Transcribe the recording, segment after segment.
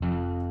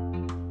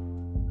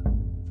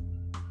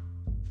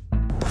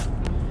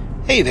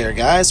Hey there,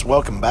 guys.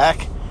 Welcome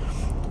back.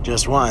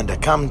 Just wanted to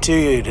come to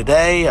you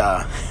today.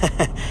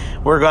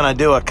 We're going to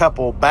do a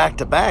couple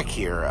back-to-back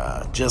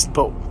here. Just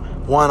put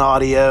one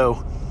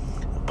audio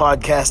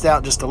podcast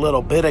out just a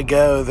little bit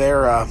ago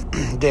there, a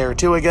day or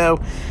two ago,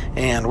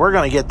 and we're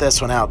going to get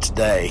this one out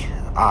today.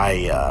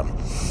 I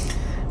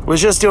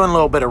was just doing a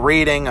little bit of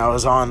reading. I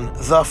was on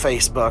the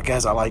Facebook,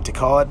 as I like to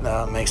call it.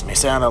 Makes me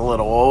sound a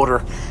little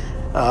older.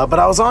 But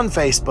I was on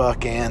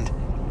Facebook, and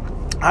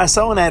I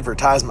saw an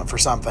advertisement for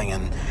something,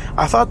 and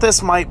I thought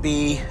this might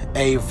be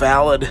a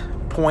valid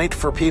point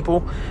for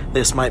people.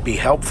 This might be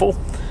helpful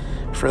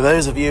for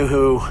those of you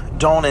who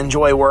don't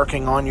enjoy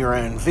working on your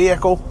own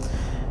vehicle,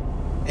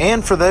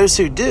 and for those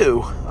who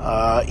do.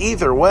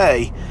 Either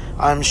way,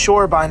 I'm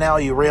sure by now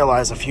you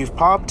realize if you've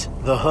popped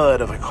the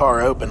hood of a car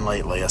open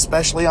lately,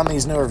 especially on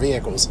these newer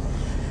vehicles,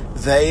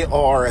 they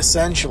are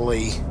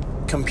essentially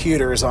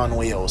computers on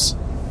wheels.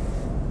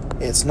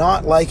 It's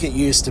not like it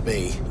used to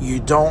be. You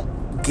don't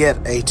get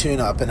a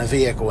tune-up in a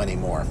vehicle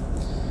anymore.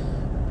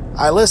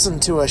 I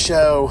listened to a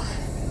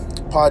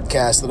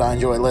podcast that I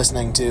enjoy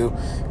listening to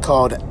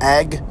called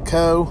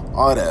AGCO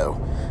Auto.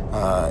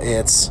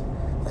 It's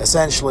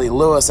essentially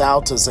Louis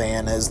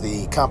Altazan is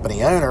the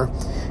company owner,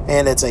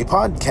 and it's a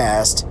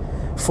podcast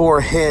for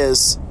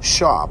his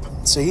shop.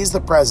 So he's the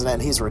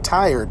president. He's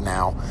retired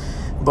now,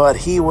 but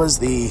he was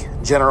the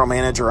general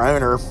manager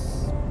owner,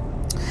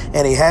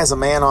 and he has a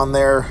man on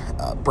there,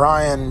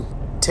 Brian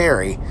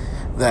Terry,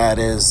 that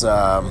is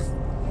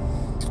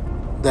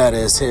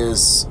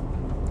his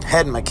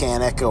head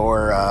mechanic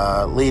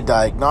or lead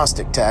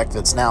diagnostic tech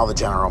that's now the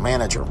general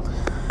manager.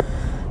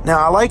 Now,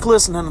 I like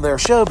listening to their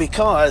show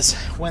because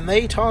when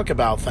they talk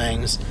about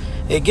things,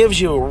 it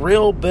gives you a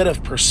real bit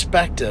of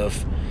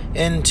perspective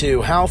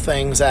into how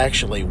things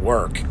actually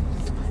work.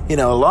 You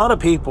know, a lot of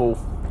people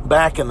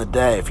back in the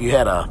day, if you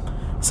had a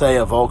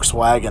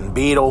Volkswagen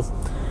Beetle,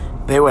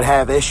 they would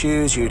have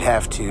issues. You'd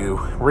have to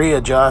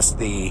readjust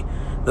the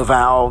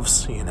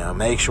valves,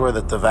 make sure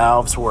that the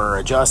valves were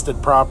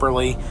adjusted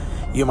properly.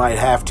 You might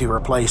have to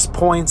replace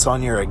points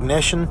on your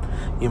ignition.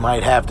 You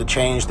might have to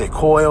change the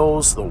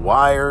coils, the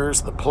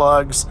wires, the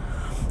plugs.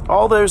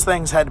 All those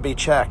things had to be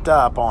checked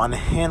up on.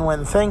 And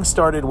when things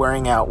started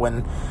wearing out,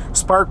 when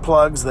spark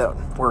plugs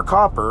that were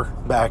copper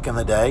back in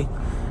the day,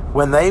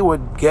 when they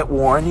would get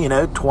worn,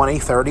 20,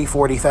 30,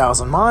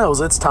 40,000 miles,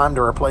 it's time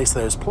to replace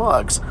those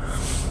plugs.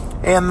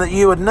 And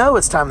you would know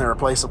it's time to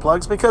replace the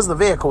plugs because the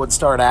vehicle would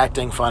start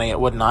acting funny. It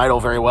wouldn't idle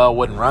very well,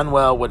 wouldn't run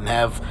well, wouldn't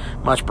have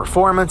much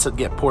performance. It'd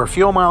get poor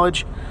fuel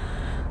mileage.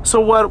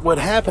 So what would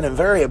happen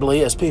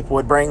invariably is people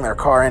would bring their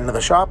car into the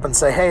shop and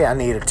say, hey, I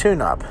need a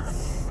tune-up.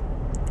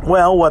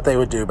 Well, what they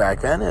would do back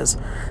then is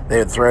they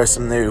would throw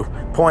some new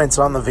points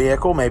on the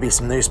vehicle, maybe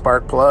some new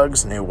spark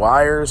plugs, new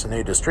wires, a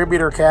new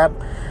distributor cap,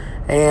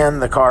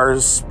 and the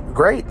car's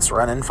great. It's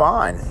running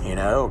fine.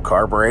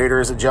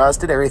 Carburetor's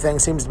adjusted. Everything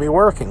seems to be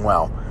working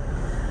well.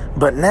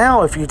 But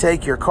now if you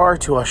take your car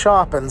to a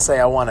shop and say,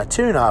 I want a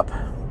tune-up,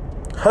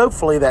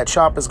 hopefully that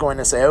shop is going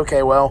to say,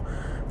 okay, well,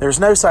 there's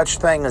no such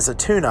thing as a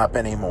tune-up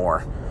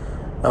anymore.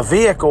 A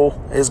vehicle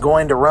is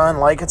going to run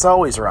like it's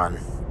always run.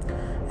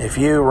 If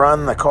you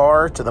run the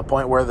car to the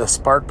point where the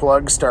spark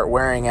plugs start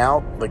wearing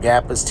out, the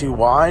gap is too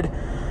wide,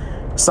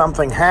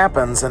 something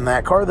happens in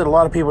that car that a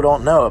lot of people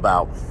don't know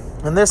about.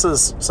 And this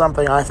is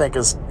something I think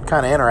is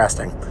kind of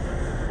interesting.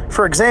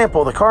 For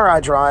example, the car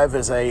I drive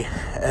is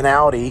an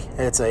Audi.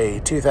 It's a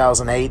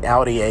 2008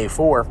 Audi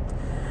A4.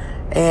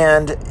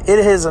 And it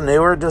is a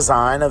newer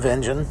design of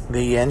engine.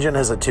 The engine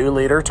is a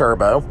 2-liter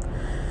turbo.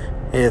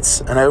 It's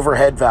an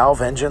overhead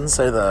valve engine,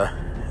 so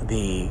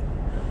the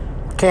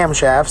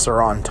camshafts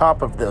are on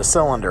top of the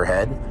cylinder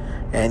head.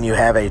 And you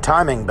have a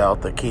timing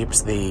belt that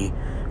keeps the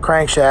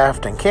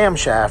crankshaft and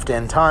camshaft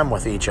in time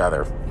with each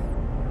other.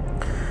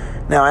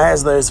 Now,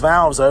 as those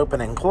valves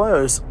open and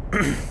close,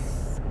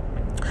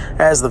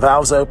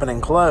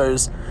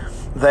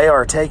 they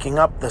are taking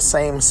up the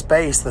same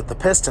space that the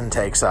piston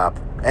takes up.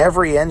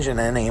 Every engine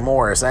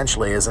anymore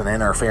essentially is an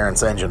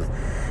interference engine.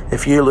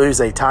 If you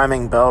lose a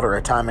timing belt or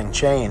a timing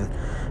chain,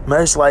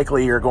 most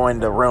likely you're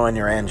going to ruin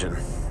your engine.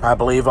 I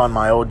believe on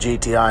my old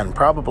GTI and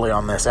probably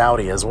on this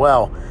Audi as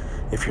well,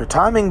 if your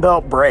timing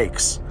belt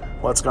breaks,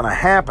 what's going to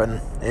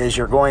happen is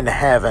you're going to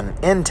have an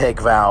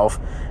intake valve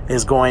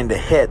is going to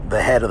hit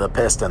the head of the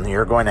piston.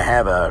 You're going to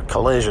have a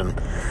collision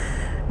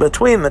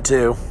between the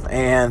two,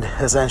 and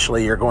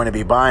essentially you're going to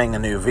be buying a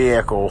new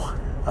vehicle,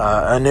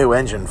 a new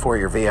engine for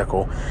your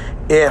vehicle.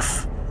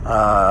 If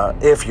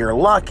you're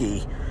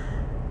lucky,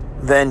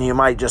 then you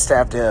might just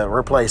have to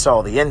replace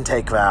all the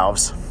intake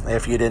valves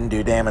if you didn't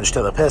do damage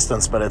to the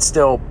pistons, but it's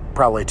still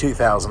probably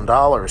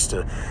 $2,000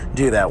 to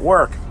do that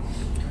work.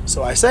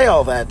 So I say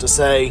all that to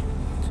say,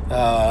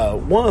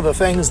 one of the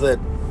things that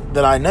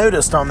I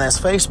noticed on this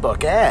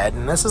Facebook ad,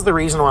 and this is the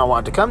reason why I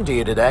wanted to come to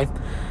you today,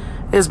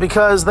 is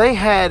because they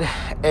had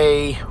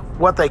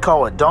what they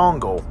call a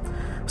dongle.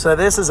 So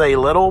this is a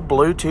little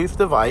Bluetooth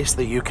device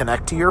that you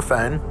connect to your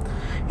phone.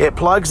 It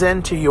plugs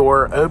into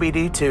your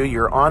OBD2,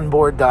 your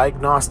onboard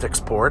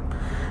diagnostics port.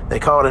 They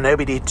call it an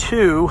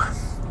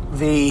OBD2.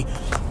 The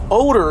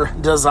older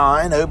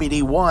design,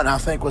 OBD1, I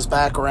think was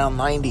back around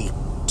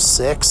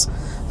 96,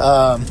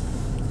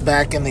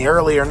 back in the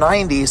earlier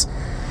 90s,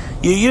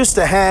 you used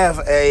to have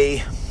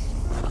an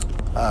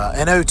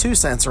O2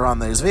 sensor on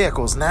those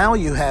vehicles. Now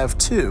you have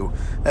two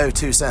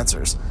O2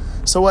 sensors.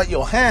 So what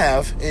you'll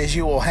have is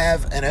you will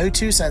have an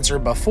O2 sensor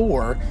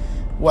before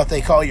what they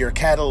call your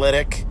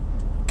catalytic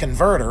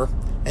converter,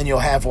 and you'll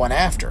have one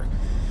after.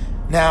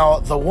 Now,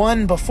 the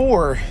one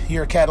before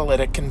your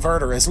catalytic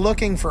converter is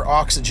looking for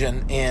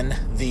oxygen in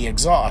the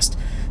exhaust.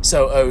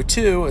 So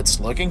O2, it's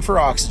looking for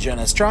oxygen.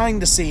 It's trying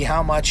to see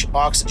how much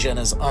oxygen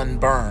is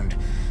unburned.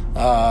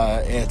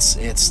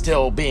 It's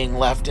still being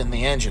left in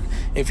the engine.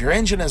 If your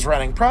engine is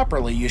running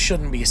properly, you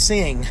shouldn't be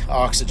seeing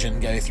oxygen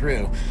go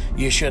through.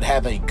 You should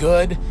have a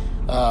good,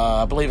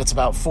 I believe it's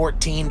about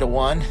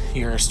 14-1.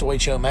 Your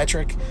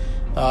stoichiometric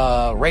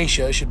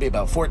ratio should be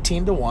about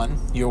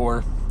 14-1.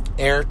 Your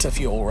air to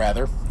fuel,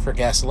 rather, for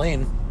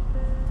gasoline.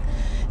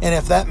 And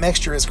if that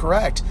mixture is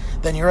correct,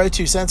 then your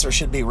O2 sensor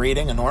should be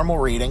reading a normal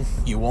reading.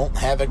 You won't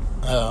have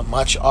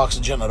much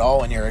oxygen at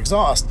all in your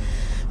exhaust.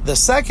 The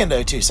second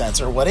O2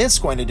 sensor, what it's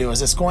going to do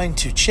is it's going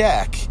to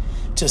check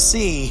to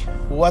see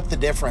what the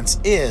difference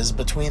is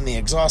between the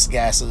exhaust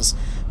gases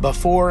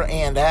before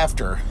and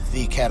after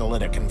the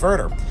catalytic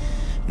converter.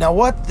 Now,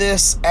 what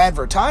this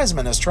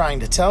advertisement is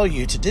trying to tell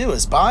you to do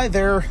is buy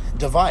their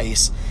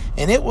device,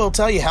 and it will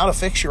tell you how to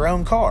fix your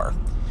own car.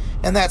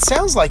 And that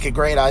sounds like a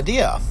great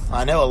idea.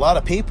 I know a lot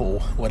of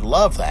people would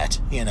love that.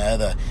 You know,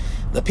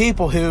 the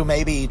people who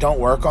maybe don't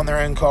work on their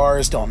own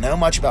cars, don't know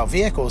much about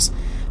vehicles,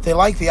 they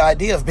like the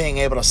idea of being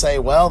able to say,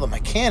 well, the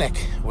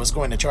mechanic was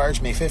going to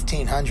charge me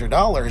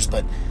 $1,500,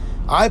 but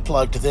I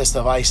plugged this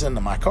device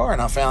into my car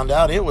and I found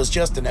out it was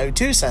just an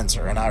O2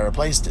 sensor and I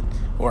replaced it,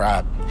 or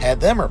I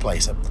had them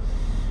replace it.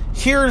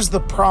 Here's the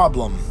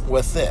problem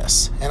with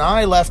this, and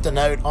I left a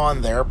note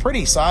on there, a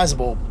pretty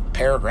sizable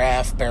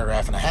paragraph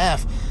and a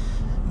half,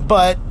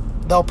 but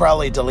they'll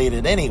probably delete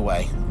it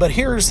anyway. But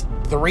here's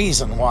the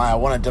reason why I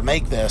wanted to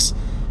make this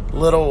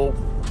little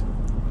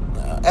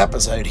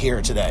episode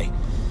here today.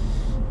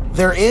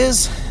 There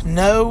is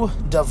no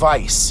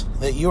device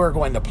that you are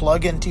going to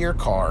plug into your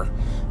car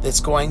that's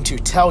going to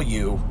tell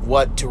you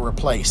what to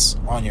replace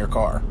on your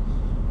car.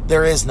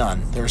 There is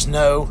none. There's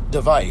no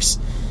device.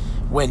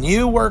 When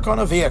you work on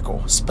a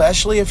vehicle,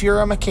 especially if you're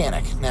a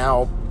mechanic,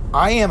 now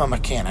I am a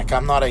mechanic.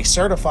 I'm not a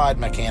certified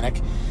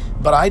mechanic,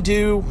 but I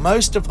do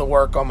most of the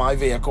work on my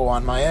vehicle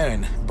on my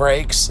own.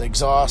 Brakes,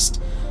 exhaust,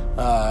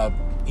 I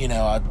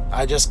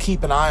just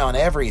keep an eye on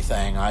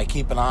everything. I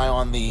keep an eye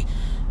on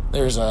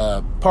there's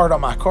a part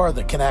on my car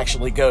that can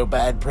actually go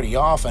bad pretty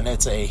often.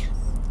 It's a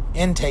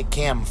intake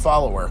cam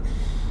follower.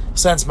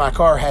 Since my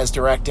car has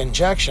direct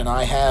injection,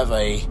 I have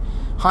a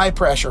high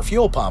pressure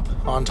fuel pump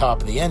on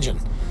top of the engine.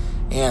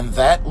 And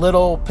that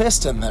little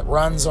piston that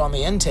runs on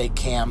the intake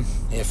cam,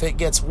 if it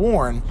gets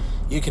worn,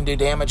 you can do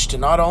damage to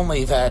not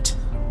only that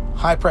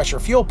high pressure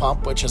fuel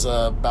pump, which is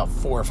about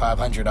 $400 or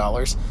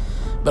 $500,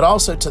 but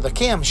also to the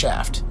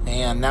camshaft.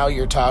 And now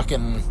you're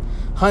talking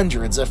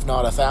hundreds, if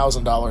not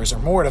 $1,000 or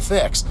more to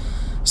fix.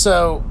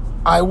 So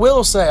I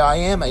will say I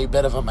am a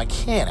bit of a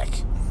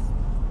mechanic,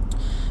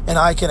 and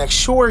I can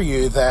assure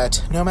you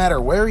that no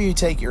matter where you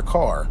take your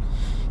car,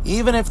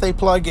 even if they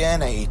plug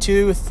in a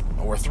 $2,000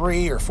 or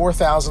 $3,000 or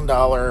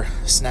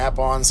 $4,000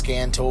 Snap-on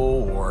scan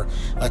tool or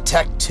a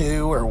Tech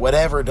 2 or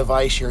whatever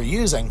device you're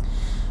using,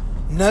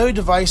 no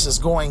device is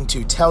going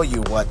to tell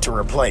you what to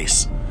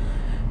replace.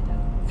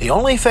 The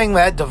only thing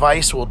that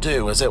device will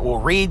do is it will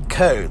read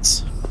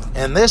codes.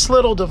 And this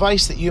little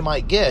device that you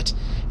might get,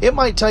 it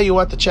might tell you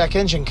what the check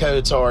engine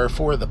codes are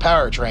for the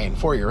powertrain,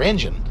 for your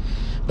engine.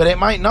 But it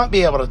might not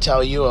be able to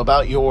tell you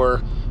about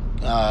your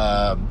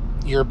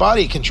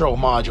body control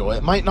module.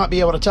 It might not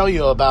be able to tell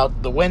you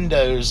about the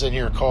windows in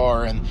your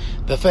car and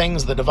the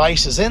things, the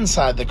devices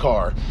inside the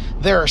car.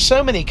 There are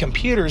so many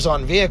computers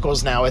on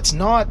vehicles now, it's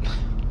not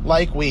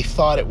like we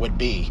thought it would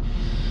be.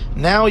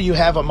 Now you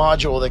have a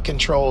module that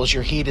controls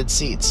your heated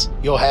seats.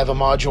 You'll have a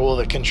module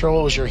that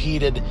controls your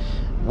heated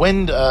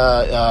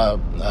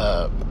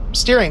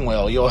steering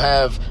wheel. You'll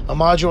have a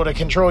module to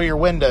control your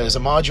windows, a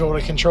module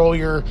to control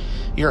your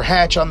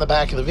hatch on the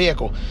back of the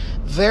vehicle.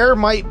 There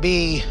might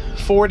be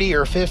 40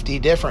 or 50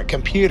 different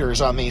computers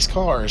on these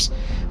cars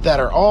that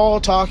are all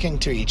talking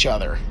to each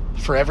other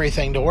for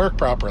everything to work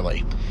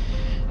properly.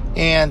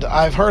 And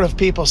I've heard of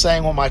people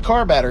saying, well, my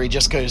car battery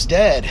just goes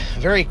dead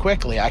very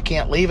quickly. I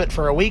can't leave it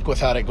for a week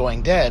without it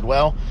going dead.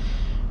 Well,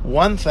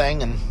 one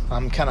thing, and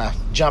I'm kind of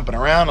jumping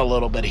around a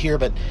little bit here,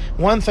 but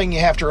one thing you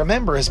have to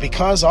remember is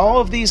because all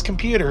of these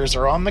computers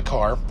are on the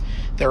car,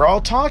 they're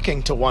all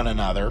talking to one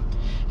another,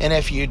 and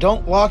if you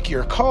don't lock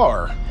your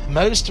car,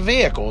 most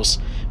vehicles,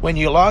 when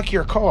you lock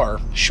your car,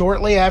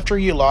 shortly after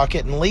you lock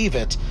it and leave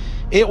it,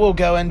 it will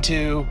go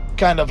into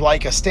kind of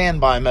like a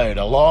standby mode,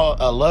 a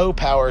low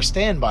power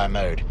standby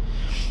mode.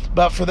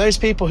 But for those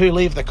people who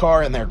leave the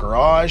car in their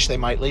garage, they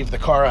might leave the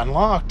car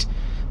unlocked,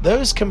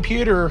 those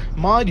computer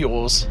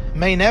modules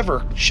may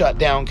never shut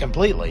down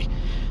completely.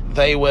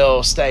 They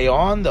will stay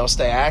on, they'll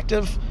stay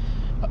active,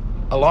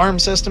 Alarm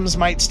systems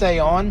might stay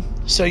on,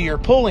 so you're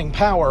pulling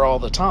power all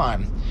the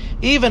time.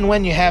 Even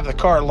when you have the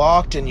car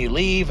locked and you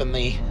leave and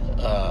the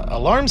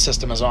alarm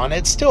system is on,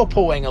 it's still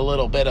pulling a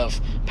little bit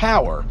of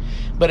power.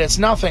 But it's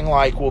nothing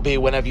like will be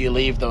whenever you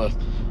leave the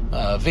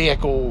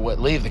vehicle,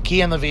 leave the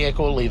key in the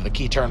vehicle, leave the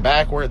key turned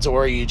backwards,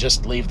 or you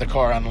just leave the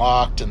car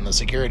unlocked and the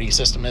security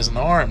system isn't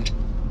armed.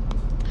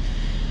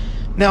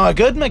 Now, a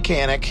good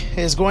mechanic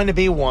is going to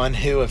be one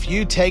who, if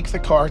you take the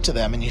car to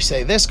them and you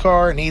say, this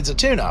car needs a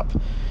tune-up,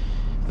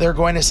 they're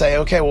going to say,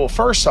 okay, well,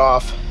 first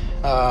off,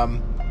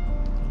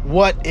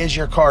 what is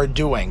your car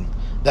doing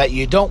that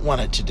you don't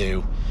want it to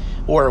do?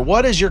 Or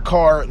what is your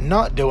car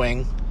not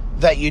doing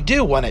that you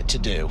do want it to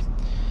do?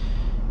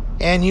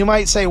 And you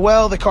might say,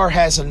 well, the car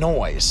has a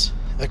noise.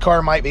 The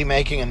car might be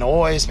making a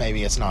noise.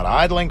 Maybe it's not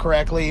idling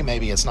correctly.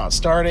 Maybe it's not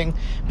starting.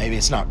 Maybe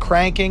it's not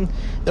cranking.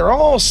 There are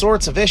all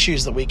sorts of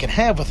issues that we can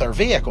have with our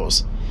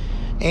vehicles.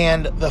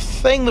 And the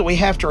thing that we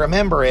have to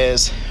remember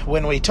is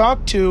when we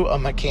talk to a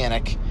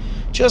mechanic,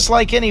 just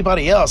like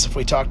anybody else, if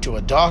we talk to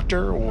a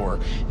doctor or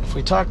if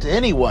we talk to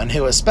anyone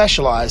who is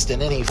specialized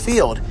in any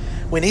field,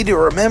 we need to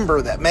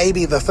remember that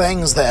maybe the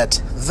things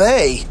that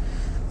they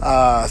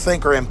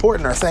think are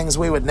important are things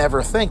we would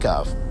never think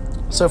of.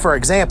 So, for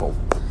example,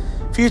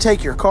 if you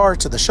take your car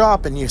to the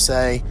shop and you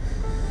say,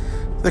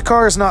 the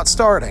car is not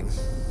starting,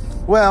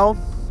 well,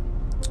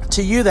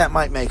 to you that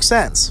might make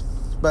sense.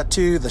 But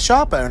to the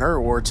shop owner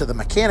or to the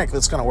mechanic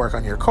that's going to work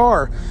on your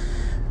car,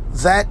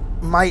 that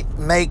might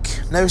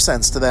make no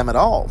sense to them at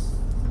all.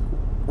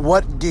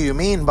 What do you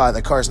mean by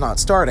the car's not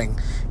starting?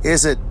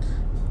 Is it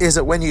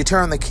when you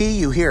turn the key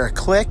you hear a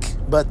click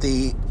but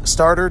the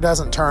starter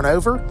doesn't turn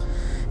over?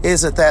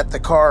 Is it that the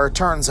car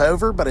turns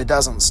over but it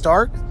doesn't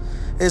start?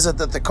 Is it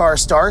that the car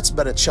starts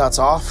but it shuts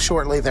off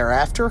shortly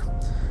thereafter?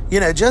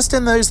 Just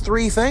in those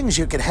three things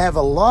you could have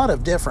a lot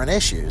of different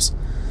issues.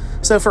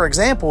 So, for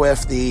example,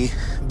 if the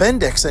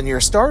Bendix in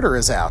your starter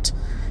is out,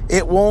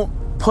 it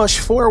won't push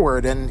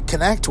forward and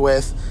connect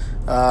with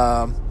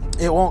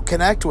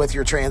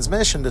your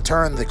transmission to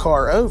turn the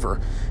car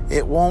over.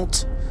 It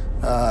won't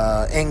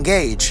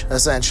engage,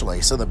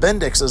 essentially. So the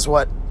Bendix is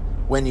what,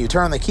 when you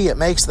turn the key, it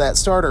makes that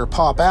starter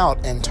pop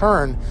out and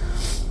turn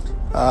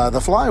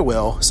the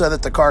flywheel so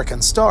that the car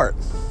can start.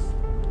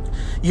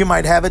 You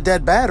might have a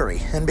dead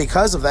battery, and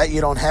because of that,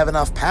 you don't have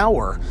enough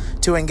power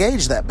to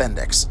engage that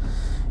Bendix.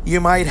 You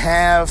might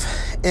have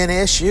an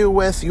issue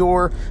with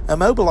your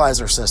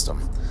immobilizer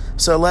system.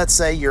 So let's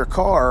say your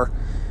car,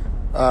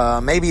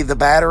 maybe the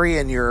battery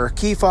in your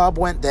key fob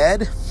went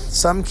dead.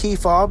 Some key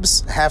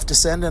fobs have to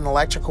send an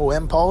electrical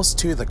impulse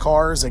to the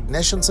car's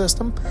ignition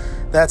system.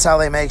 That's how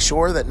they make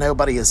sure that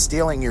nobody is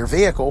stealing your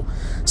vehicle.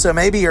 So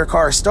maybe your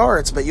car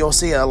starts, but you'll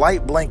see a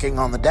light blinking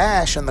on the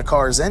dash and the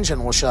car's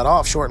engine will shut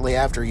off shortly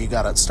after you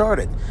got it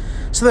started.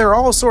 So there are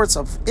all sorts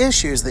of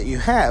issues that you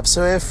have.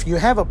 So if you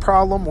have a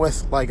problem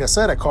with, like I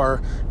said, a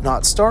car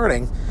not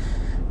starting,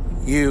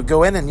 you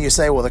go in and you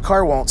say, well, the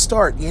car won't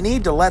start. You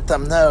need to let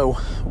them know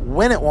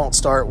when it won't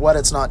start, what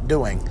it's not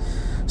doing.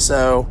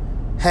 So,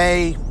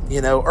 hey,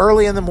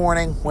 early in the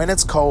morning when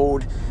it's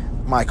cold,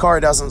 my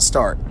car doesn't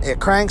start. It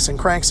cranks and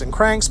cranks and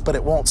cranks, but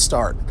it won't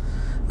start.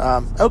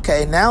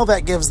 Okay, now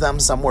that gives them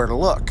somewhere to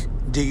look.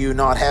 Do you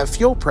not have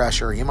fuel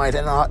pressure? You might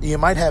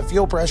have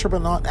fuel pressure,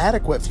 but not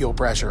adequate fuel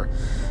pressure.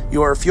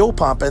 Your fuel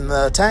pump in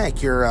the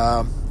tank,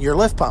 your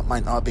lift pump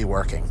might not be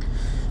working.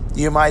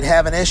 You might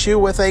have an issue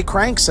with a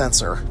crank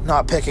sensor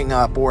not picking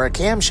up or a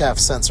camshaft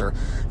sensor.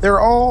 There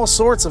are all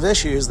sorts of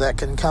issues that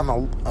can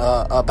come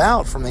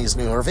about from these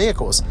newer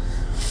vehicles.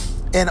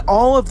 And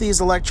all of these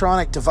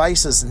electronic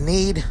devices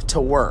need to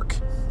work.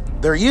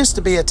 There used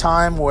to be a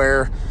time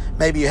where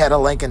maybe you had a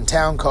Lincoln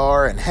Town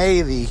Car, and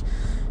hey,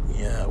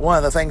 one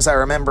of the things I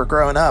remember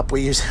growing up,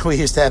 we used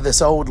to have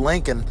this old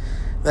Lincoln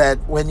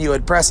that when you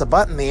would press a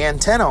button, the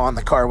antenna on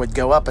the car would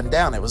go up and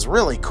down. It was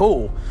really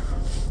cool.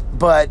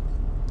 But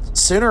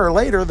sooner or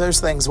later, those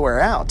things wear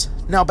out.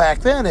 Now, back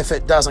then, if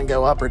it doesn't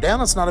go up or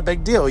down, it's not a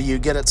big deal. You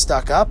get it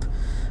stuck up,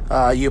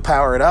 you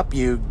power it up,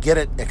 you get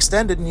it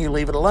extended, and you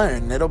leave it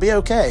alone. It'll be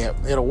okay.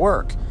 It'll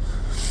work.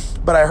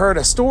 But I heard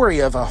a story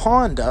of a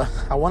Honda,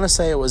 I want to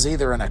say it was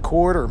either an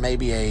Accord or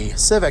maybe a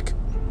Civic,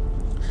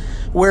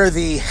 where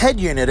the head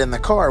unit in the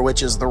car,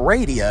 which is the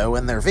radio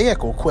in their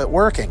vehicle, quit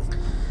working.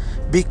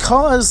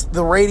 Because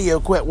the radio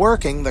quit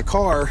working, the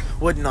car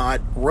would not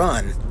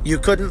run. You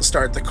couldn't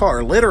start the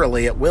car.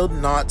 Literally, it will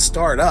not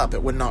start up.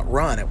 It would not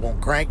run. It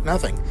won't crank,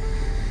 nothing.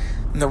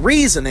 And the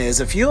reason is,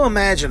 if you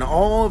imagine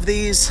all of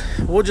these,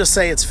 we'll just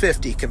say it's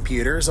 50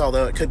 computers,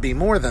 although it could be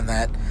more than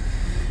that.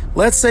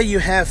 Let's say you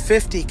have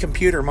 50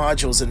 computer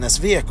modules in this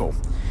vehicle.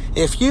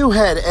 If you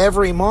had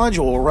every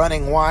module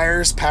running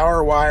wires,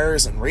 power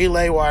wires, and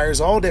relay wires,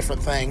 all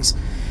different things,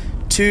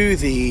 to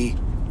the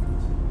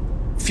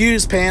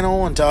fuse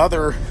panel and to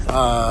other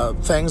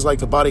things like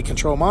the body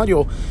control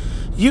module,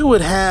 you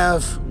would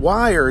have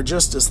wire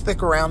just as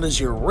thick around as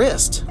your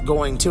wrist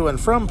going to and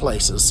from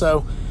places.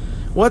 So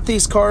what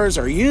these cars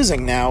are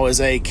using now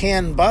is a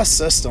CAN bus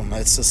system.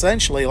 It's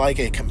essentially like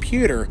a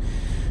computer.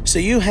 So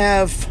you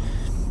have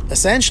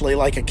essentially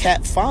like a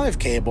Cat5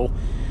 cable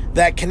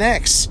that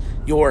connects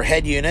your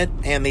head unit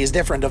and these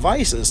different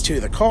devices to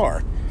the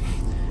car.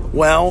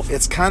 Well,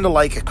 it's kind of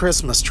like a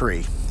Christmas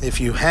tree. If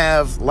you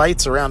have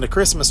lights around a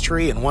Christmas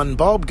tree and one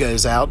bulb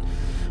goes out,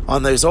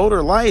 on those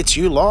older lights,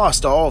 you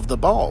lost all of the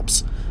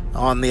bulbs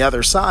on the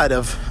other side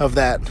of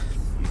that,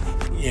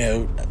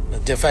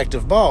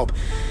 defective bulb.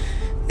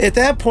 At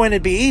that point,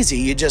 it'd be easy.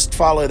 You just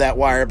follow that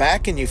wire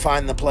back and you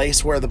find the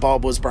place where the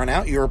bulb was burnt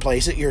out, you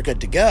replace it, you're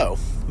good to go.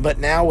 But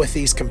now with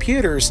these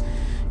computers,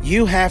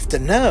 you have to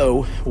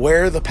know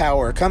where the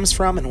power comes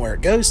from and where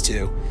it goes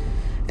to.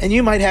 And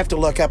you might have to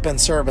look up in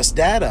service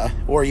data,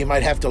 or you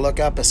might have to look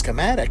up a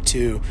schematic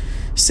to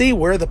see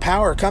where the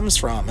power comes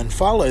from and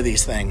follow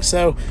these things.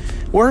 So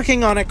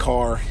working on a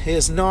car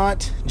is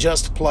not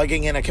just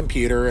plugging in a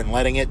computer and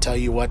letting it tell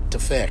you what to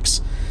fix.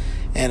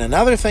 And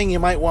another thing you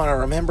might want to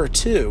remember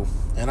too,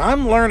 and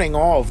I'm learning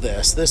all of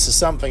this is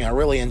something I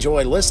really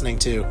enjoy listening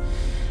to.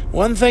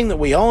 One thing that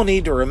we all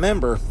need to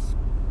remember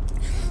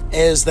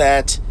is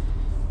that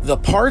the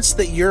parts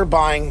that you're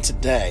buying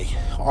today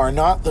are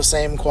not the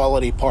same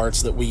quality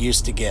parts that we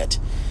used to get.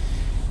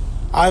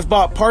 I've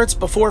bought parts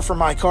before for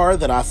my car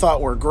that I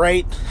thought were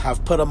great.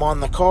 I've put them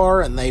on the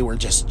car and they were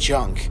just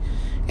junk.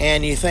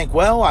 And you think,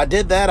 well, I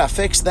did that, I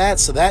fixed that,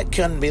 so that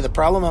couldn't be the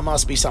problem, it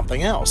must be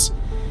something else.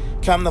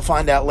 Come to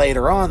find out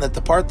later on that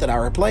the part that I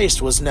replaced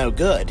was no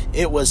good.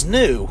 It was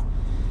new.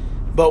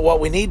 But what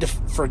we need to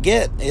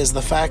forget is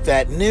the fact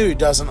that new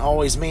doesn't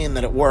always mean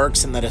that it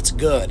works and that it's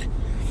good.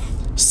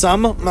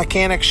 Some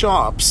mechanic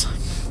shops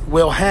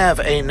will have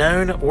a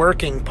known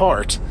working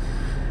part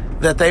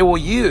that they will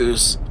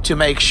use to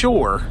make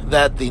sure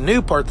that the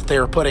new part that they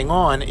are putting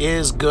on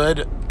is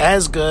good,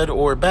 as good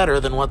or better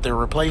than what they're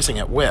replacing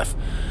it with.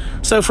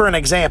 So for an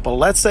example,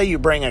 let's say you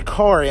bring a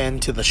car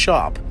into the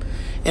shop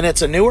and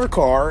it's a newer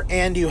car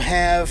and you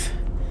have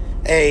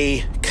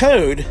a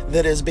code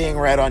that is being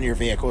read on your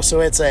vehicle. So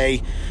it's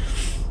a,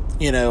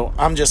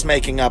 I'm just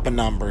making up a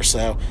number.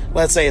 So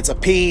let's say it's a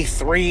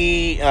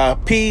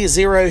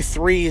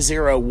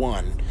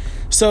P0301.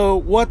 So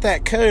what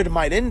that code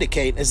might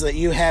indicate is that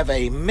you have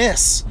a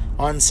miss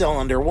on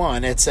cylinder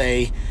 1. It's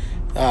just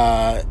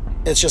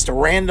a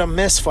random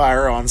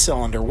misfire on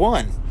cylinder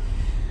 1.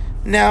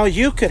 Now,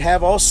 you could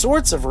have all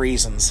sorts of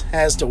reasons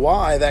as to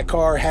why that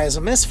car has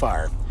a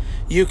misfire.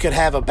 You could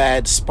have a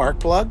bad spark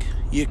plug.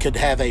 You could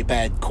have a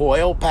bad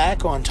coil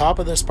pack on top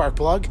of the spark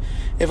plug.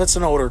 If it's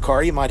an older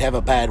car, you might have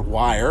a bad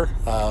wire,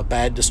 a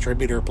bad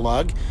distributor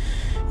plug.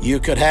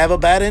 You could have a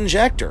bad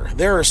injector.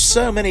 There are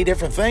so many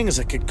different things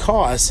that could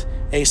cause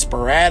a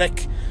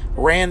sporadic,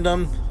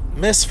 random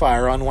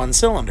misfire on one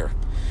cylinder.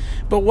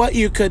 But what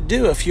you could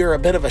do if you're a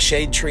bit of a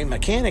shade tree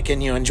mechanic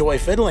and you enjoy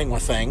fiddling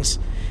with things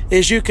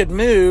is you could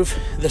move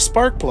the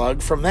spark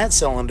plug from that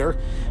cylinder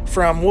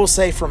we'll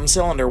say from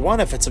cylinder 1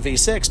 if it's a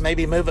V6,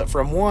 maybe move it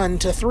from 1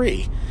 to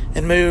 3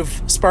 and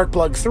move spark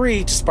plug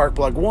 3 to spark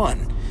plug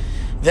 1.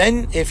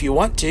 Then, if you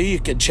want to, you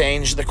could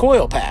change the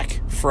coil pack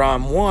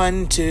from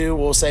 1 to,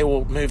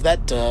 we'll move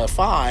that to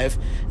 5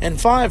 and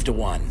 5 to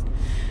 1.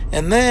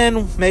 And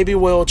then maybe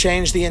we'll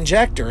change the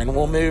injector and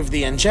we'll move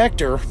the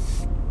injector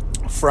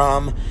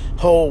from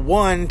hole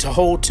 1 to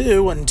hole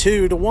 2 and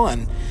 2 to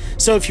 1.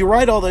 So if you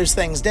write all those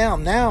things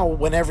down, now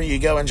whenever you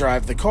go and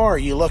drive the car,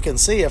 you look and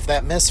see if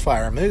that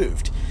misfire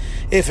moved.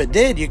 If it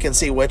did, you can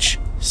see which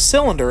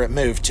cylinder it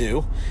moved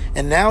to,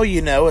 and now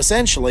you know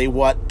essentially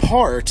what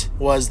part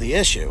was the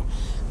issue.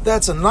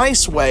 That's a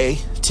nice way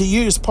to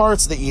use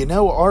parts that you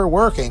know are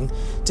working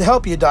to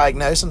help you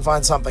diagnose and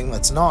find something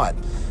that's not.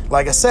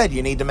 Like I said,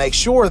 you need to make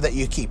sure that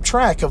you keep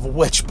track of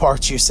which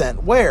parts you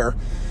sent where,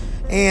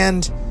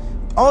 and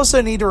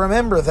also need to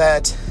remember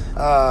that,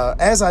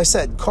 as I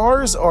said,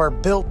 cars are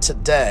built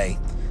today.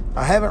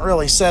 I haven't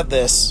really said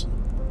this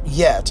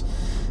yet,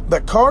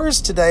 but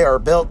cars today are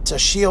built to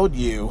shield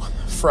you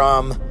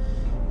from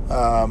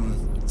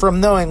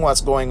knowing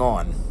what's going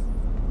on.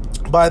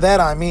 By that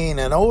I mean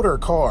an older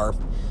car,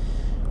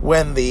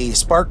 when the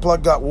spark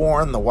plug got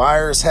worn, the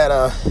wires had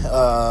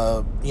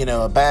a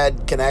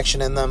bad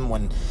connection in them,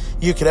 when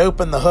you could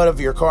open the hood of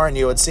your car and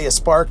you would see a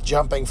spark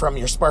jumping from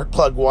your spark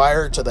plug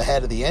wire to the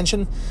head of the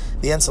engine.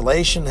 The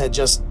insulation had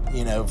just,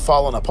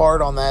 fallen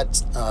apart on that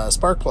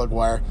spark plug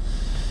wire.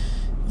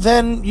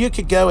 Then you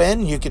could go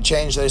in, you could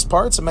change those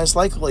parts, and most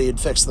likely you'd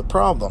fix the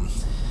problem.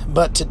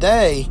 But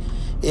today,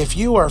 if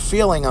you are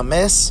feeling a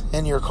miss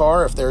in your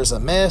car, if there's a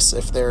miss,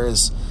 if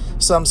there's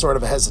some sort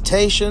of a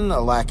hesitation, a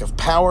lack of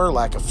power,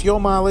 lack of fuel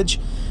mileage,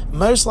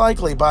 most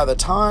likely by the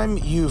time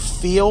you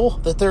feel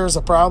that there's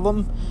a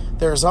problem,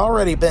 there's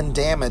already been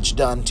damage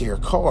done to your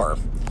car.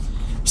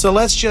 So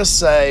let's just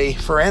say,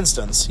 for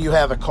instance, you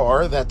have a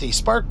car that the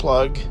spark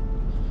plug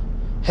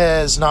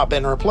has not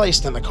been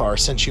replaced in the car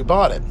since you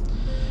bought it.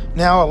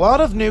 Now, a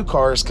lot of new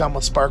cars come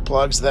with spark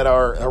plugs that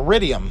are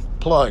iridium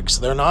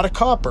plugs. They're not a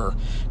copper.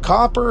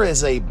 Copper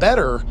is a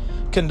better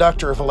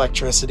conductor of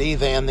electricity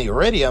than the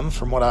iridium,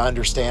 from what I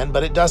understand,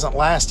 but it doesn't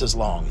last as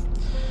long.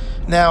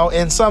 Now,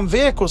 in some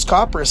vehicles,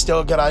 copper is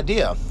still a good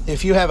idea.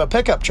 If you have a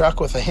pickup truck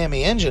with a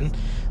Hemi engine,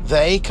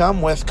 they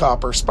come with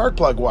copper spark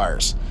plug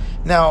wires.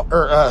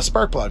 Now,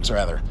 spark plugs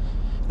rather.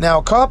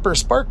 Now, copper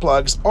spark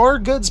plugs are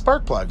good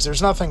spark plugs.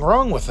 There's nothing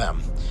wrong with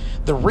them.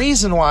 The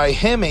reason why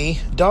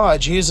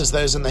Dodge uses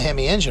those in the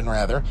Hemi engine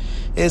rather,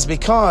 is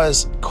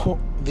because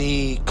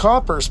the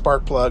copper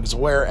spark plugs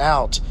wear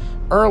out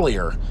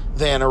earlier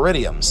than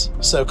iridiums.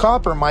 So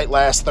copper might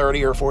last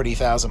 30 or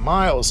 40,000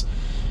 miles.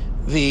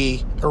 The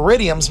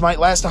iridiums might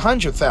last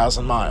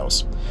 100,000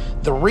 miles.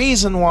 The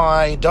reason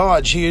why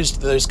Dodge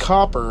used those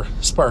copper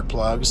spark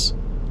plugs,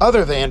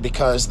 other than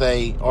because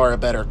they are a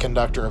better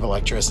conductor of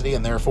electricity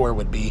and therefore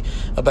would be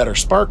a better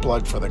spark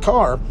plug for the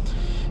car,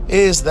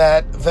 is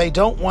that they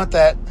don't want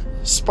that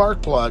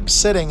spark plug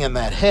sitting in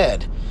that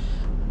head.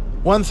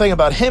 One thing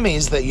about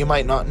Hemis that you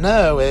might not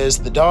know is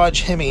the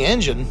Dodge Hemi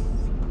engine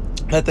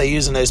that they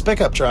use in those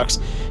pickup trucks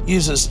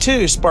uses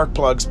 2 spark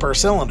plugs per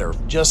cylinder,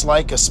 just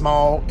like a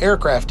small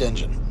aircraft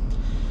engine.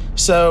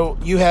 So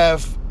you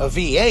have a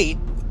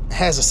V8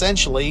 has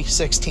essentially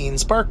 16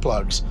 spark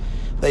plugs.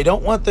 They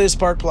don't want those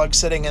spark plugs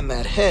sitting in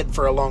that head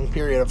for a long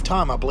period of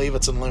time. I believe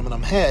it's an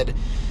aluminum head.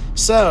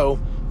 So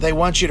they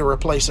want you to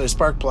replace those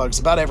spark plugs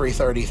about every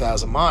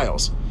 30,000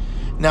 miles.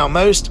 Now,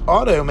 most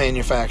auto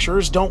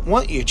manufacturers don't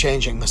want you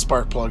changing the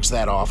spark plugs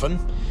that often.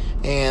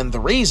 And the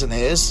reason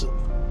is,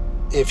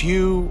 if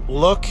you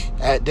look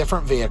at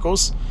different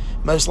vehicles,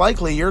 most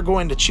likely you're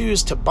going to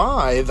choose to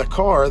buy the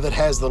car that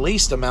has the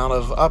least amount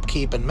of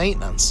upkeep and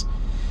maintenance.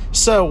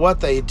 So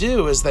what they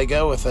do is they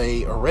go with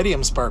a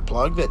iridium spark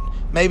plug that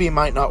maybe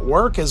might not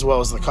work as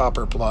well as the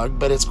copper plug,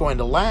 but it's going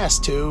to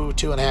last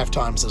 2.5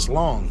 times as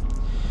long.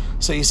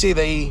 So you see,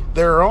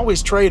 there are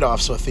always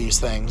trade-offs with these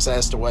things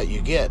as to what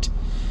you get.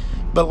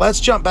 But let's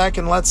jump back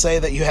and let's say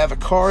that you have a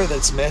car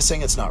that's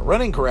missing, it's not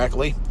running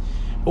correctly.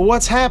 Well,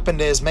 what's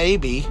happened is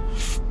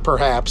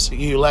perhaps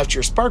you left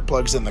your spark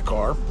plugs in the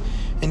car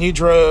and you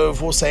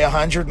drove, we'll say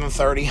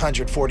 130,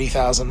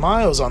 140,000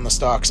 miles on the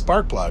stock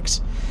spark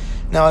plugs.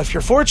 Now, if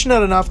you're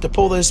fortunate enough to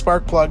pull those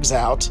spark plugs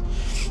out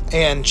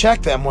and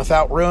check them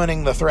without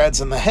ruining the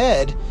threads in the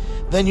head,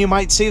 then you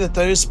might see that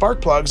those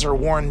spark plugs are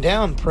worn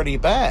down pretty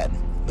bad.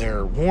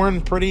 They're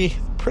worn pretty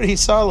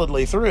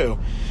solidly through.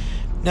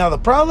 Now, the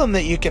problem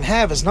that you can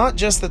have is not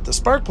just that the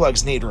spark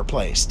plugs need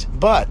replaced,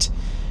 but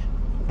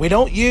we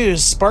don't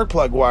use spark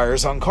plug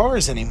wires on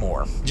cars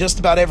anymore. Just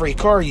about every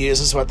car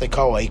uses what they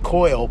call a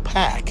coil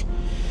pack.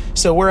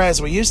 So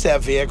whereas we used to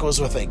have vehicles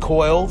with a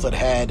coil that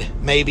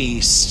had maybe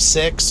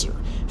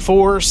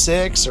 4,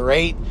 6, or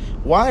 8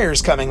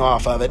 wires coming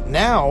off of it,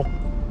 now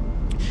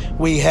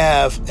we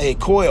have a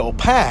coil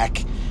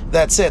pack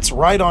that sits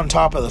right on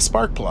top of the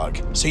spark plug.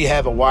 So you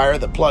have a wire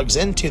that plugs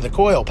into the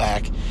coil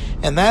pack,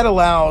 and that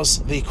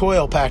allows the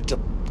coil pack to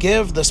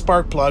give the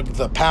spark plug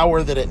the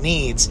power that it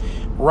needs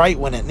right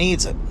when it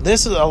needs it.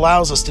 This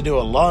allows us to do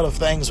a lot of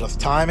things with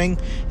timing,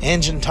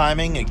 engine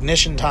timing,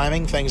 ignition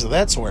timing, things of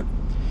that sort.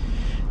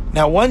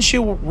 Now, once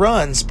you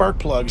run spark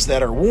plugs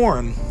that are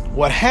worn,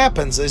 what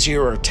happens is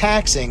you are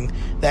taxing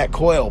that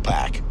coil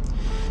pack.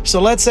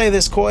 So let's say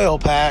this coil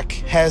pack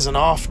has an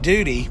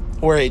off-duty,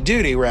 or a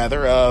duty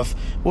rather, of,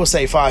 we'll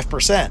say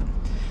 5%.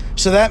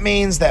 So that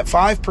means that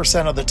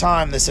 5% of the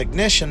time this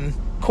ignition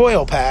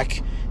coil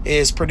pack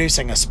is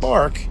producing a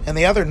spark, and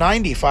the other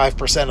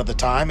 95% of the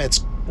time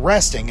it's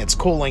resting, it's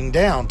cooling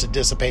down to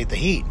dissipate the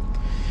heat.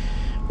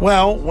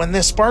 Well, when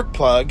this spark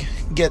plug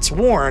gets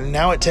worn,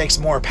 now it takes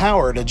more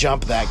power to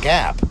jump that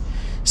gap.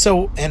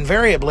 So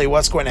invariably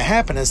what's going to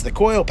happen is the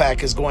coil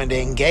pack is going to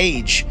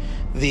engage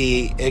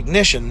the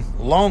ignition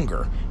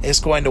longer. It's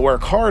going to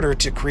work harder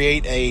to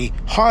create a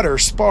hotter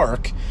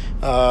spark,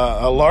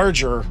 a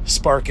larger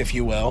spark, if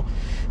you will,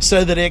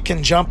 so that it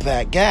can jump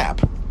that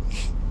gap.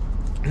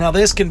 Now,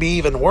 this can be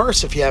even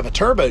worse if you have a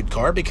turboed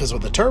car, because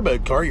with a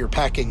turboed car, you're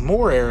packing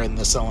more air in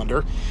the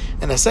cylinder,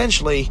 and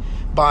essentially,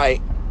 by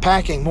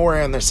packing more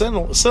air in the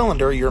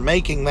cylinder, you're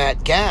making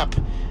that gap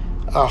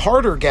a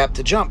harder gap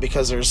to jump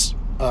because there's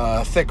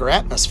a thicker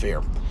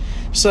atmosphere.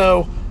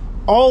 So,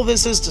 all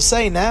this is to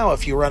say now,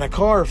 if you run a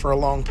car for a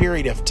long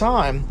period of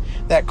time,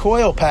 that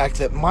coil pack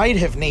that might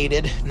have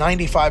needed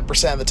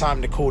 95% of the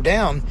time to cool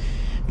down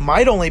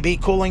might only be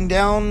cooling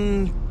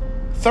down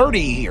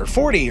 30 or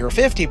 40 or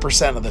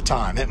 50% of the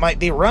time. It might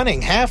be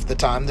running half the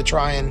time to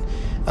try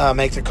and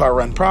make the car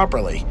run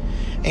properly.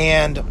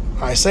 And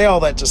I say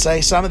all that to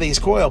say some of these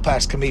coil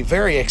packs can be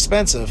very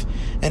expensive,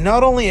 and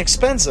not only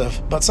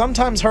expensive, but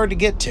sometimes hard to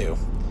get to.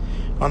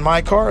 On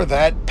my car,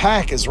 that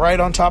pack is right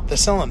on top of the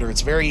cylinder.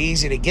 It's very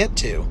easy to get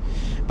to.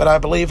 But I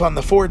believe on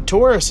the Ford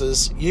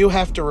Tauruses, you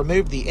have to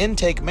remove the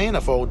intake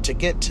manifold to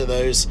get to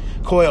those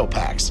coil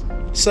packs.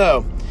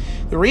 So,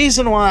 the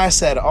reason why I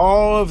said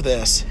all of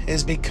this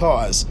is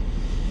because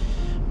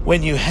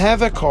when you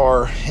have a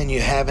car and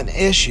you have an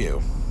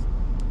issue,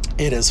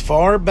 it is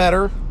far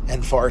better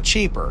and far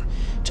cheaper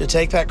to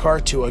take that car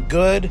to a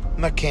good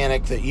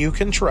mechanic that you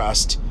can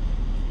trust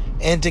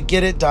and to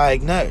get it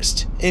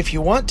diagnosed. If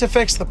you want to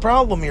fix the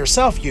problem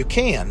yourself, you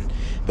can,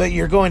 but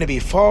you're going to be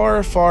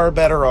far, far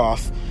better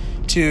off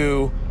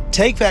to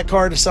take that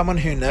car to someone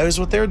who knows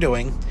what they're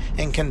doing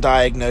and can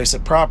diagnose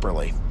it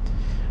properly.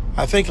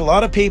 I think a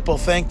lot of people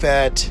think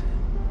that,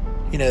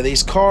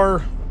 these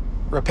car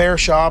repair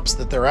shops,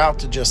 that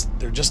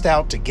they're just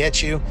out to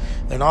get you.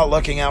 They're not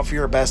looking out for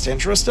your best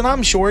interest. And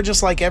I'm sure,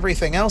 just like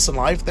everything else in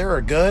life, there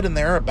are good and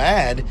there are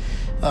bad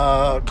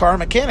car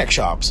mechanic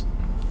shops.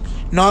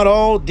 Not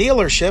all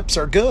dealerships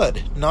are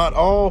good. Not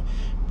all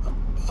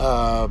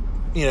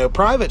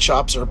private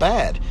shops are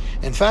bad.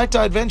 In fact,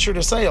 I'd venture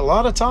to say a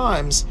lot of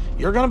times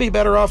you're going to be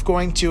better off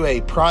going to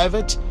a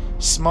private,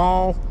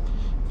 small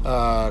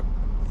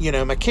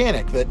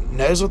mechanic that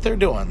knows what they're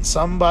doing.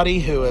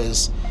 Somebody who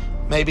is,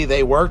 maybe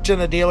they worked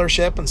in a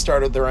dealership and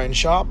started their own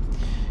shop.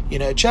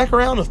 Check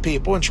around with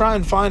people and try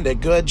and find a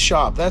good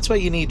shop. That's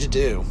what you need to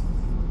do.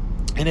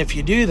 And if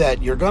you do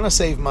that, you're going to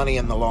save money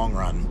in the long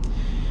run.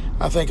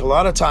 I think a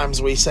lot of times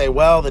we say,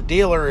 well, the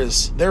dealer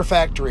they're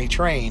factory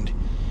trained.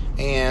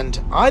 And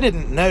I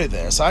didn't know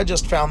this. I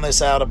just found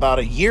this out about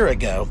a year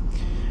ago.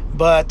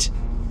 But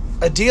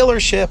a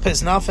dealership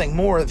is nothing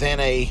more than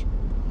a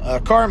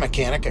car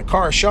mechanic, a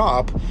car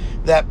shop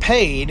that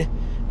paid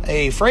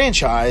a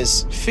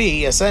franchise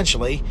fee,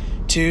 essentially,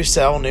 to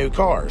sell new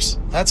cars.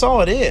 That's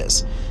all it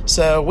is.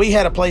 So we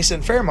had a place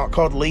in Fairmont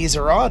called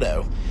Leeser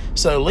Auto.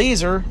 So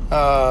Leeser,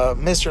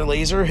 Mr.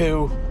 Leeser,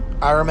 who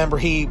I remember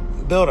he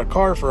built a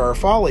car for our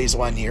Follies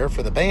one year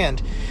for the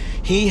band,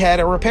 he had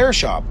a repair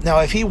shop. Now,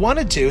 if he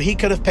wanted to, he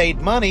could have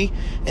paid money,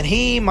 and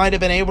he might have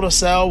been able to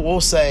sell,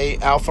 we'll say,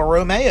 Alfa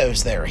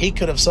Romeos there. He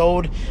could have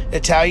sold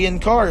Italian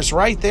cars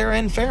right there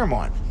in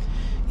Fairmont.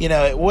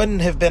 It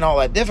wouldn't have been all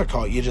that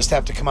difficult. You just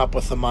have to come up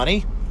with the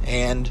money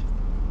and,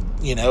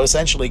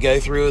 essentially go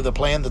through the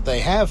plan that they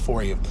have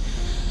for you.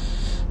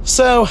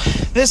 So,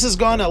 this has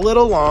gone a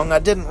little long. I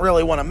didn't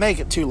really want to make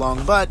it too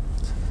long, but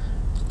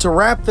to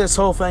wrap this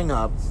whole thing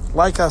up,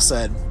 like I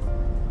said,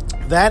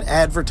 that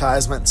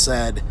advertisement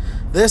said,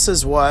 this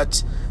is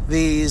what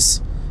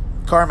these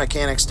car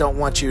mechanics don't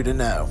want you to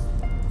know.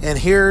 And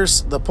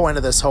here's the point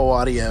of this whole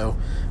audio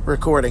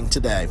recording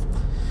today.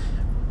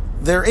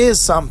 There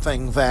is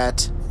something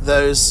that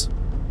those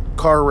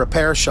car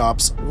repair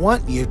shops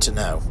want you to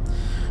know.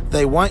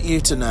 They want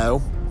you to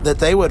know that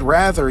they would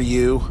rather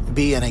you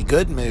be in a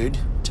good mood,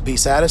 to be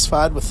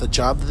satisfied with the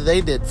job that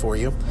they did for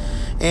you,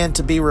 and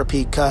to be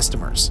repeat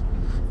customers.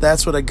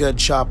 That's what a good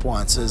shop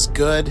wants, is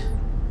good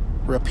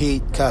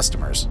repeat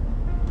customers.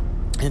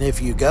 And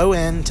if you go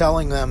in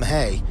telling them,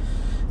 hey,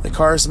 the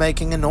car's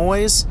making a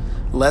noise,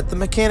 let the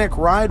mechanic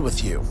ride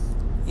with you.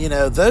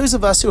 Those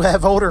of us who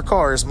have older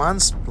cars,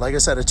 mine's, like I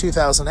said, a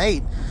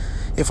 2008,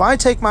 if I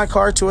take my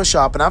car to a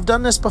shop, and I've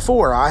done this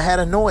before, I had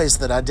a noise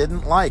that I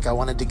didn't like, I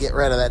wanted to get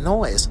rid of that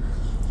noise.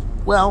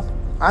 Well,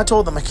 I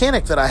told the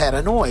mechanic that I had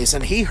a noise,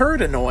 and he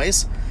heard a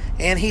noise,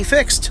 and he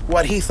fixed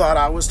what he thought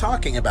I was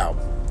talking about.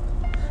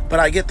 But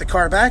I get the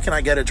car back and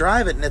I go to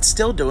drive it, and it's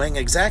still doing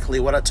exactly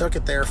what I took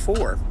it there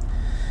for.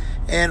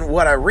 And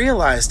what I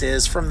realized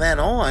is, from then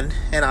on,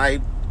 and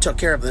I took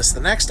care of this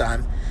the next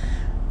time,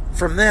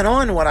 from then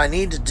on, what I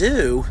need to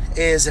do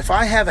is, if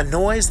I have a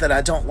noise that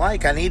I don't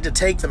like, I need to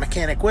take the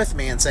mechanic with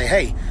me and say,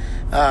 hey,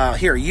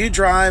 here, you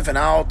drive, and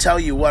I'll tell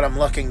you what I'm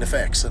looking to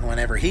fix. And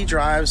whenever he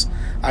drives,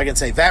 I can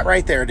say, that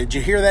right there, did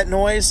you hear that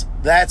noise?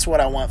 That's what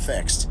I want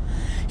fixed.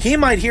 He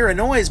might hear a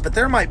noise, but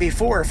there might be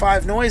 4 or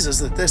 5 noises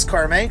that this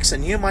car makes,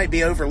 and you might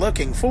be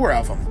overlooking 4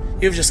 of them.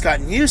 You've just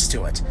gotten used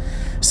to it.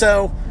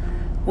 So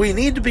we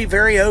need to be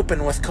very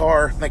open with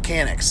car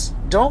mechanics.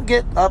 Don't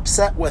get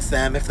upset with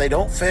them if they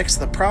don't fix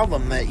the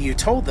problem that you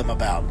told them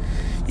about.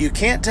 You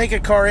can't take a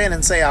car in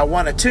and say, I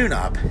want a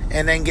tune-up,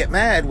 and then get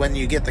mad when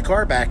you get the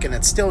car back and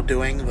it's still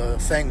doing the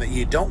thing that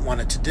you don't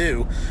want it to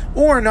do,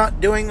 or not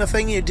doing the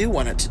thing you do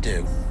want it to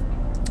do.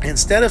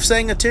 Instead of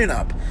saying a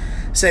tune-up,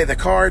 say the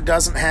car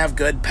doesn't have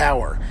good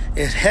power.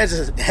 It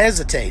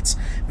hesitates.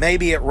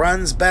 Maybe it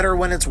runs better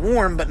when it's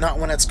warm, but not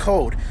when it's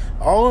cold.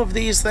 All of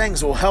these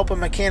things will help a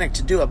mechanic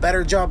to do a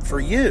better job for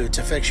you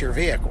to fix your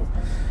vehicle.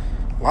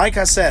 Like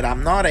I said,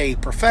 I'm not a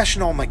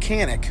professional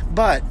mechanic,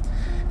 but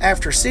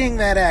after seeing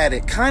that ad,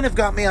 it kind of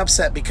got me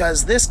upset,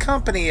 because this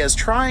company is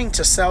trying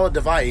to sell a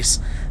device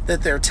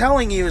that they're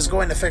telling you is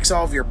going to fix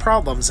all of your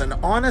problems, and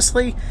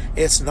honestly,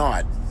 it's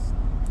not.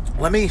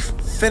 Let me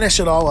finish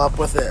it all up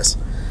with this.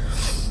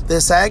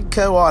 This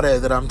Agco Auto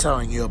that I'm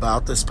telling you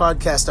about, this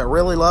podcast I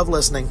really love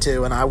listening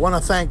to, and I want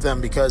to thank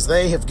them because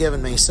they have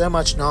given me so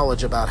much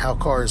knowledge about how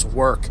cars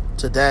work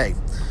today.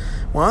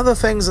 One of the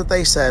things that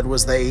they said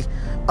was they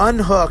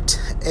unhooked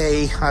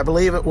I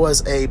believe it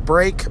was a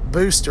brake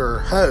booster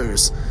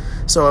hose,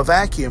 so a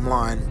vacuum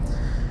line.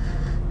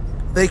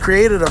 They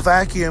created a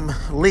vacuum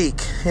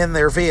leak in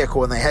their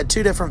vehicle, and they had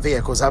 2 different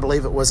vehicles. I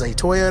believe it was a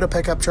Toyota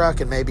pickup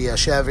truck and maybe a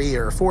Chevy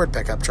or a Ford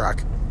pickup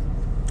truck.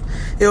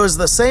 It was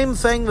the same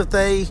thing that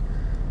they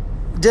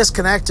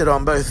disconnected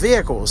on both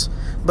vehicles,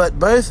 but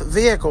both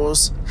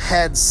vehicles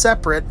had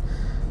separate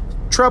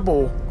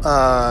trouble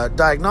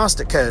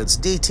diagnostic codes,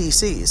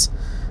 DTCs,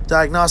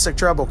 diagnostic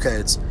trouble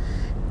codes.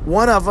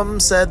 One of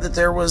them said that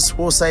there was,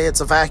 we'll say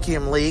it's a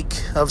vacuum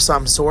leak of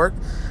some sort.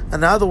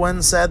 Another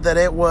one said that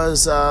it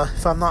was,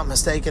 if I'm not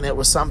mistaken, it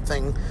was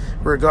something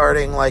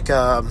regarding like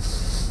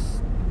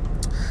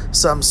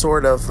some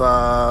sort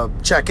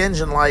of check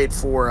engine light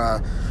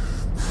for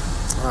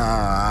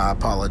I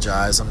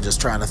apologize, I'm just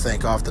trying to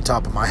think off the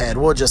top of my head.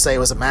 We'll just say it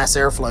was a mass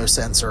airflow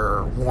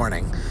sensor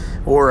warning,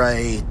 or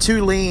a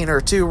too lean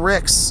or too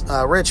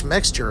rich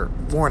mixture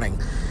warning.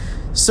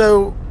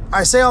 So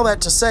I say all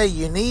that to say,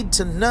 you need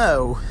to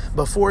know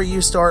before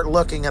you start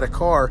looking at a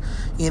car,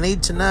 you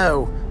need to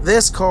know,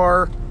 this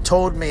car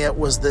told me it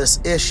was this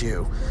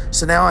issue,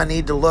 so now I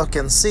need to look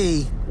and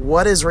see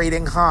what is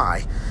reading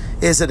high.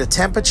 Is it a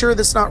temperature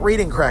that's not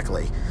reading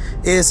correctly?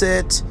 Is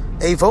it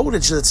a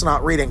voltage that's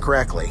not reading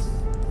correctly?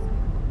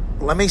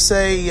 Let me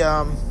say,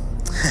 I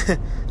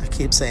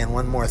keep saying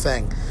one more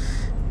thing.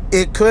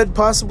 It could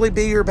possibly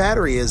be your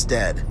battery is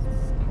dead.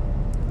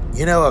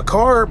 You know, a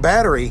car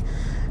battery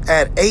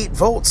at 8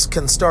 volts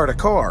can start a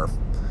car.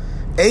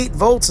 8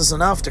 volts is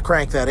enough to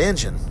crank that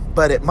engine,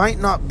 but it might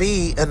not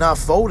be enough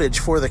voltage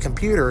for the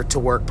computer to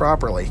work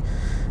properly.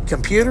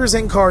 Computers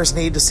in cars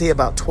need to see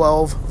about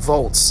 12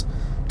 volts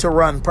to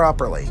run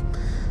properly.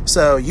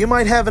 So you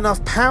might have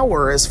enough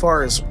power as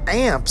far as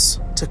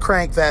amps to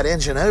crank that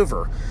engine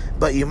over,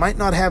 but you might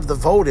not have the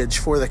voltage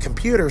for the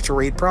computer to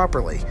read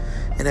properly.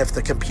 And if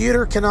the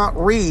computer cannot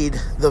read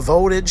the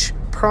voltage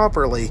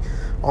properly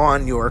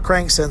on your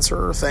crank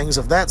sensor or things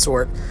of that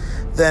sort,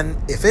 then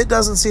if it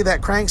doesn't see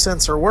that crank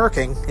sensor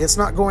working, it's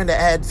not going to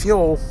add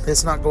fuel,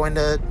 it's not going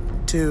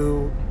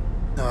to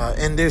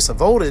induce a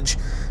voltage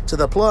to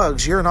the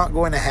plugs. You're not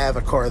going to have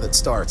a car that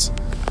starts.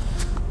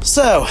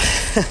 So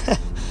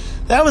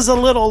that was a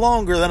little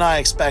longer than I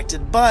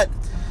expected, but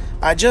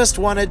I just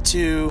wanted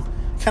to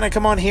kind of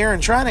come on here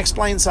and try and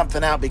explain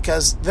something out,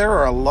 because there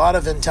are a lot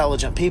of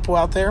intelligent people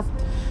out there.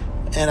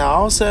 And I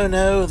also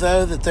know,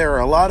 though, that there are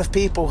a lot of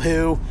people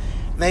who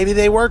maybe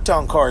they worked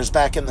on cars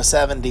back in the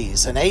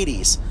 70s and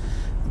 80s,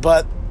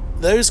 but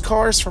those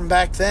cars from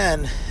back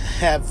then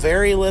have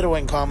very little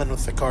in common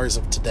with the cars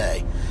of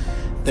today.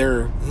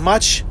 They're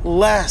much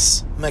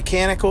less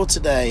mechanical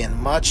today and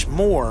much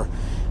more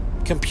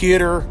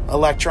computer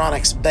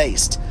electronics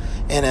based.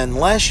 And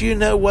unless you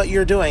know what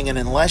you're doing, and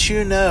unless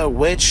you know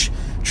which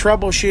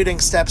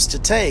troubleshooting steps to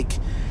take,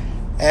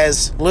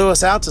 as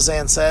Louis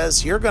Altazan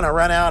says, you're going to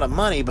run out of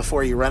money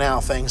before you run out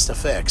of things to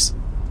fix.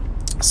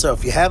 So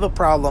if you have a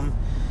problem,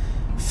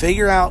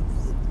 figure out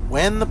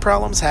when the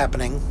problem's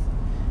happening,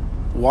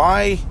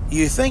 why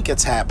you think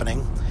it's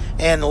happening,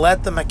 and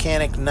let the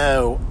mechanic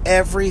know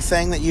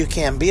everything that you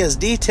can. Be as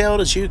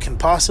detailed as you can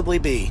possibly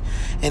be.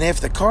 And if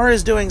the car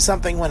is doing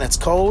something when it's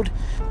cold,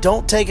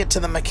 don't take it to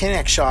the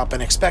mechanic shop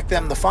and expect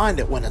them to find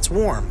it when it's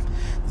warm.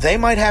 They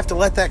might have to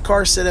let that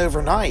car sit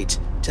overnight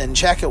and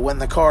check it when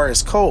the car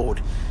is cold.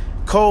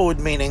 Cold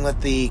meaning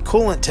that the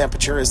coolant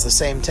temperature is the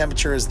same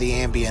temperature as the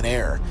ambient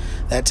air.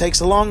 That takes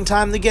a long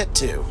time to get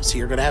to, so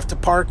you're going to have to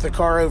park the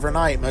car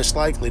overnight, most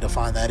likely, to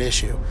find that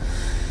issue.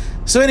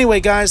 So anyway,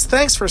 guys,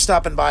 thanks for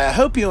stopping by. I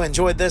hope you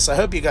enjoyed this. I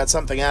hope you got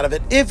something out of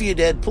it. If you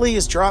did,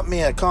 please drop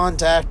me a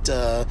contact,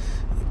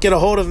 get a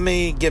hold of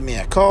me, give me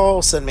a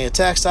call, send me a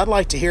text. I'd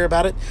like to hear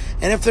about it.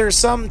 And if there's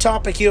some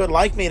topic you would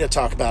like me to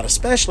talk about,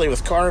 especially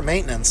with car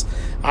maintenance,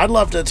 I'd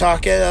love to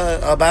talk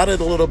about it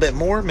a little bit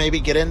more, maybe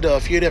get into a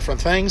few different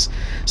things.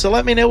 So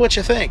let me know what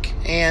you think,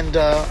 and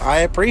I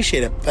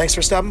appreciate it. Thanks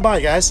for stopping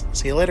by, guys.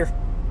 See you later.